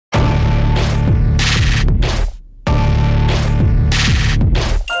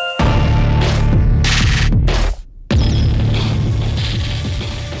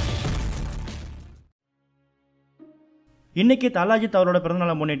இன்னைக்கு தல அஜித் அவரோட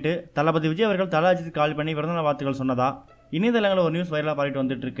பிறந்தநாளை முன்னிட்டு தளபதி விஜய் அவர்கள் தல அஜித் கால் பண்ணி பிறந்தநாள் வாழ்த்துக்கள் சொன்னதா இணையதளங்களில் ஒரு நியூஸ் வைரலா பரவிட்டு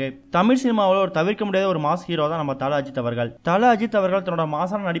வந்துட்டு இருக்கு. தமிழ் சினிமாவில் ஒரு தவிர்க்க முடியாத ஒரு மாஸ் ஹீரோ தான் நம்ம தல அஜித் அவர்கள். தல அஜித் அவர்கள் தன்னோட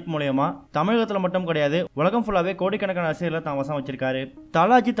மாசான நடிப்பு மூலமா தமிழகத்தில் மட்டும் கிடையாது உலகம் ஃபுல்லாவே கோடிக்கணக்கான ரசிகர்களை தான் வசம் வச்சிருக்காரு.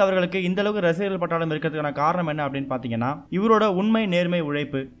 தல அஜித் அவர்களுக்கு இந்த அளவுக்கு ரசிகர்கள் பட்டாளம் இருக்கிறதுக்கான காரணம் என்ன அப்படின்னு பாத்தீங்கன்னா இவரோட உண்மை, நேர்மை,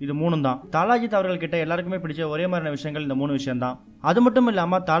 உழைப்பு, இது மூணும் தான். தல அஜித் அவர்கள் கிட்ட எல்லாருக்குமே பிடிச்ச ஒரே மாதிரியான விஷயங்கள் இந்த 3 விஷயம் தான். அது மட்டும்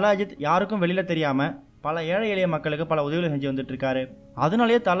இல்லாம தல அஜித் யாருக்கும் வெளியில தெரியாம பல ஏழை எளிய மக்களுக்கு பல உதவிகளை செஞ்சு வந்துட்டு இருக்காரு.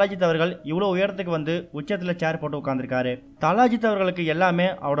 அதனாலேயே தல அஜித் அவர்கள் இவ்வளவு உயரத்துக்கு வந்து உச்சத்துல சேர் போட்டு உட்கார்ந்துருக்காரு. தல அஜித் அவர்களுக்கு எல்லாமே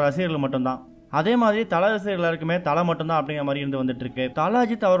அவரோட ரசிகர்கள் மட்டும்தான். அதே மாதிரி தல ரசிகர்கள் எல்லாருக்குமே தலை மட்டும்தான் அப்படிங்கிற மாதிரி இருந்து வந்துட்டு இருக்கு. தல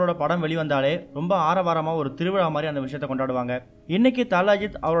அஜித் அவரோட படம் வெளிவந்தாலே ரொம்ப ஆரவாரமா ஒரு திருவிழா மாதிரி அந்த விஷயத்தை கொண்டாடுவாங்க. இன்னைக்கு தல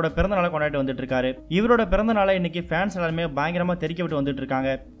அஜித் அவரோட பிறந்த நாளை கொண்டாடி வந்துட்டு இருக்காரு. இவரோட பிறந்த நாளை இன்னைக்கு ஃபேன்ஸ் எல்லாருமே பயங்கரமா தெரிக்க விட்டு வந்துட்டு இருக்காங்க.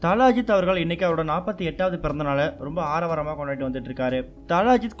 தல அஜித் அவர்கள் இன்னைக்கு அவரோட 48வது பிறந்த நாளை ரொம்ப ஆரவாரமா கொண்டாடி வந்துட்டு இருக்காரு.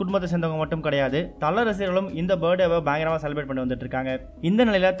 தல அஜித் குடும்பத்தை சேர்ந்தவங்க மட்டும் கிடையாது, தல ரசிகர்களும் இந்த பர்த்டேவை பயங்கரமா செலிப்ரேட் பண்ணி வந்துட்டு இருக்காங்க. இந்த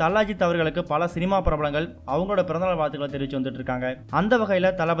நிலையில தல அஜித் அவர்களுக்கு பல சினிமா பிரபலங்கள் அவங்களோட பிறந்தநாள் வாழ்த்துக்களை தெரிவிச்சு வந்துட்டு இருக்காங்க. அந்த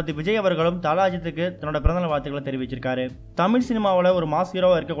வகையில தளபதி விஜய் அவர்களும் தல அஜித்துக்கு தன்னோட பிறந்தநாள் வாழ்த்துக்களை தெரிவிச்சிருக்காரு. தமிழ் சினிமாவில் ஒரு மாஸ்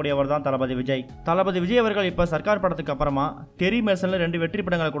ஹீரோவா இருக்கக்கூடியவர் தான் தளபதி விஜய். தளபதி விஜய் அவர்கள் இப்ப சர்க்கார் படத்துக்கு அப்புறமா தெரி மெர்சல்ல 2 வெற்றி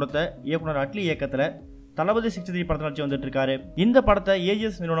படங்களை கொடுத்த இயக்குனர் அட்லி இயக்கத்துல தளபதி 63 படத்தை வச்சு வந்துட்டு இருக்காரு. இந்த படத்தை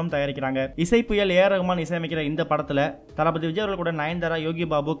ஏஜிஎஸ் நிறுவனம் தயாரிக்கிறாங்க. இசை புயல் ஏ.ஆர். ரஹ்மான் இசையமைக்கிற இந்த படத்துல தளபதி விஜய் அவர்கள் கூட நயன்தாரா, யோகி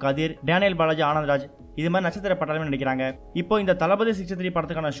பாபு, கதிர், டேனியல் பாலாஜி, ஆனந்த்ராஜ் இது மாதிரி நட்சத்திர பட்டாளமே நடிக்கிறாங்க. இப்போ இந்த தளபதி 63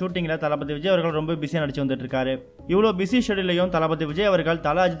 படத்துக்கான ஷூட்டிங்ல தளபதி விஜய் அவர்கள் ரொம்ப பிஸியா நடிச்சு வந்துட்டு இருக்காரு. இவ்வளவு பிஸி ஷெட்யூலையும் தளபதி விஜய் அவர்கள்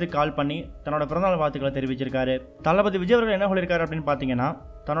தல அஜித்துக்கு கால் பண்ணி தன்னோட பிறந்தநாள் வாழ்த்துக்களை தெரிவிச்சிருக்காரு. தளபதி விஜய் அவர்கள் என்ன சொல்லியிருக்காரு அப்படின்னு பாத்தீங்கன்னா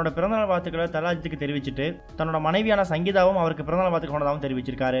தன்னோட பிறந்தநாள் வாழ்த்துக்களை தல அஜித்துக்கு தெரிவிச்சுட்டு தன்னோட மனைவியான சங்கீதாவும் அவருக்கு பிறந்தநாள் வாழ்த்துக்கள் கொண்டதாகவும்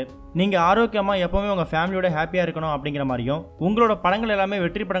தெரிவிச்சிருக்காரு. நீங்க ஆரோக்கியமா எப்பவுமே உங்க ஃபேமிலியோட ஹாப்பியா இருக்கணும் அப்படிங்கிற மாதிரியும் உங்களோட படங்கள் எல்லாமே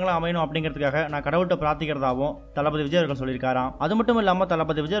வெற்றி படங்களா அமையணும் அப்படிங்கிறதுக்காக நான் கடவுள்கிட்ட பிரார்த்திக்கிறதாவும் தளபதி விஜய் அவர்கள் சொல்லியிருக்காராம். அது மட்டும் இல்லாம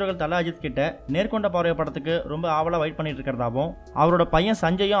தளபதி விஜய் அவர்கள் தல அஜித் கிட்ட நேர்கொண்ட பார்வை படத்துக்கு ரொம்ப ஆவலா வெயிட் பண்ணிட்டு இருக்கிறதாவும் அவரோட பையன்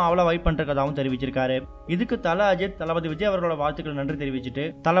சஞ்சயும் ஆவலா வெயிட் பண்ணிட்டு இருக்கிறதாவும் தெரிவிச்சிருக்காரு. இதுக்கு தல அஜித் தளபதி விஜய் அவர்களோட வாழ்த்துக்கள் நன்றி தெரிவிச்சுட்டு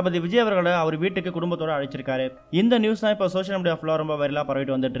தளபதி விஜய் அவர்களை அவர் வீட்டுக்கு குடும்பத்தோட அழைச்சிருக்காரு. இந்த நியூஸ் தான் இப்போ சோஷியல் மீடியா ஃபுல்லா ரொம்ப வைரலா பரவிட்டு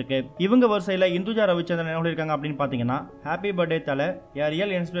வந்துட்டு இருக்கு. இவங்க வரிசையில இந்துஜா ரவிச்சந்திரன் என்ன சொல்லிருக்காங்க அப்படின்னு பாத்தீங்கன்னா ஹாப்பி பர்த்டே தல, a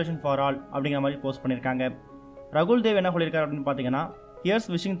real inspiration for all அப்படிங்கிற மாதிரி போஸ்ட் பண்ணிருக்காங்க. ரகுல் தேவ் என்ன சொல்லிருக்காரு அப்படின்னு பாத்தீங்கன்னா here's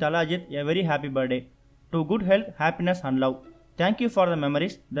wishing Thala Ajith a very happy birthday to good health, happiness and love. Thank you for the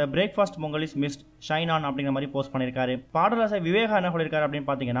memories. The breakfast Pongal is missed. Shine on அப்படிங்கிற மாதிரி post பண்ணிருக்காரு. பாடலாசிரியர் விவேகா என்ன சொல்லிருக்காரு அப்படின்னு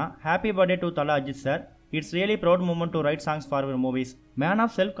பாத்தீங்கன்னா happy birthday to Thala Ajith sir. It's really proud moment to write songs for your movies. Man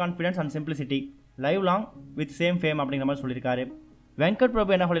of self confidence and simplicity. Live long with same fame அப்படிங்கிற மாதிரி சொல்லிருக்காரு. வெங்கட்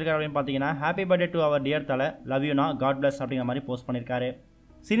பிரபு என்ன சொல்லியிருக்காரு அப்படின்னு பார்த்தீங்கன்னா happy birthday to our dear தல, love யூனா, God plus அப்படிங்கிற மாதிரி போஸ்ட் பண்ணியிருக்காரு.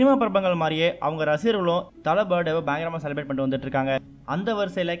 சினிமா பிரபலங்கள் மாதிரியே அவங்க ரசிகர்களும் தல பர்த்டேவை பயங்கரமாக செலிப்ரேட் பண்ணிட்டு வந்துட்டு இருக்காங்க. அந்த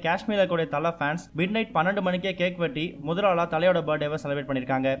வரிசையில் காஷ்மீரில் இருக்கக்கூடிய தல ஃபேன்ஸ் மிட் நைட் 12 மணிக்கே கேக் வெட்டி முதலாளா தலையோட பர்த்டேவை செலிப்ரேட்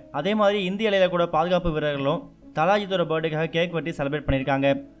பண்ணியிருக்காங்க. அதே மாதிரி இந்திய எல்லையில கூட பாதுகாப்பு வீரர்களும் தல அஜித்தோட பர்த்டேக்காக கேக் வெட்டி செலிப்ரேட் பண்ணியிருக்காங்க.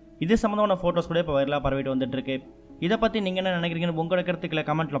 இது சம்பந்தமான போட்டோஸ் கூட இப்போ வைரலாக பரவிட்டு வந்துட்டு இருக்கு. இதை பற்றி நீங்கள் என்ன நினைக்கிறீங்கன்னு உங்களோட கருத்துக்களை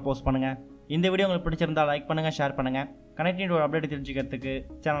கமெண்ட்டில் போஸ்ட் பண்ணுங்கள். இந்த வீடியோ உங்களுக்கு பிடிச்சிருந்தா லைக் பண்ணுங்கள், ஷேர் பண்ணுங்கள். கனெக்டிங் ஒரு அப்டேட் தெரிஞ்சுக்கிறதுக்கு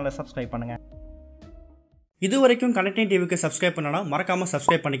சேனலை சப்ஸ்கிரைப் பண்ணுங்கள். இது வரைக்கும் கனெக்டிங் டிவிக்கு சப்ஸ்கிரைப் பண்ணனா மறக்காமல்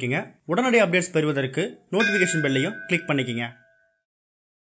சப்ஸ்கிரைப் பண்ணிக்கங்க. உடனடி அப்டேட்ஸ் பெறுவதற்கு நோட்டிஃபிகேஷன் பெல்லையும் கிளிக் பண்ணிக்கங்க.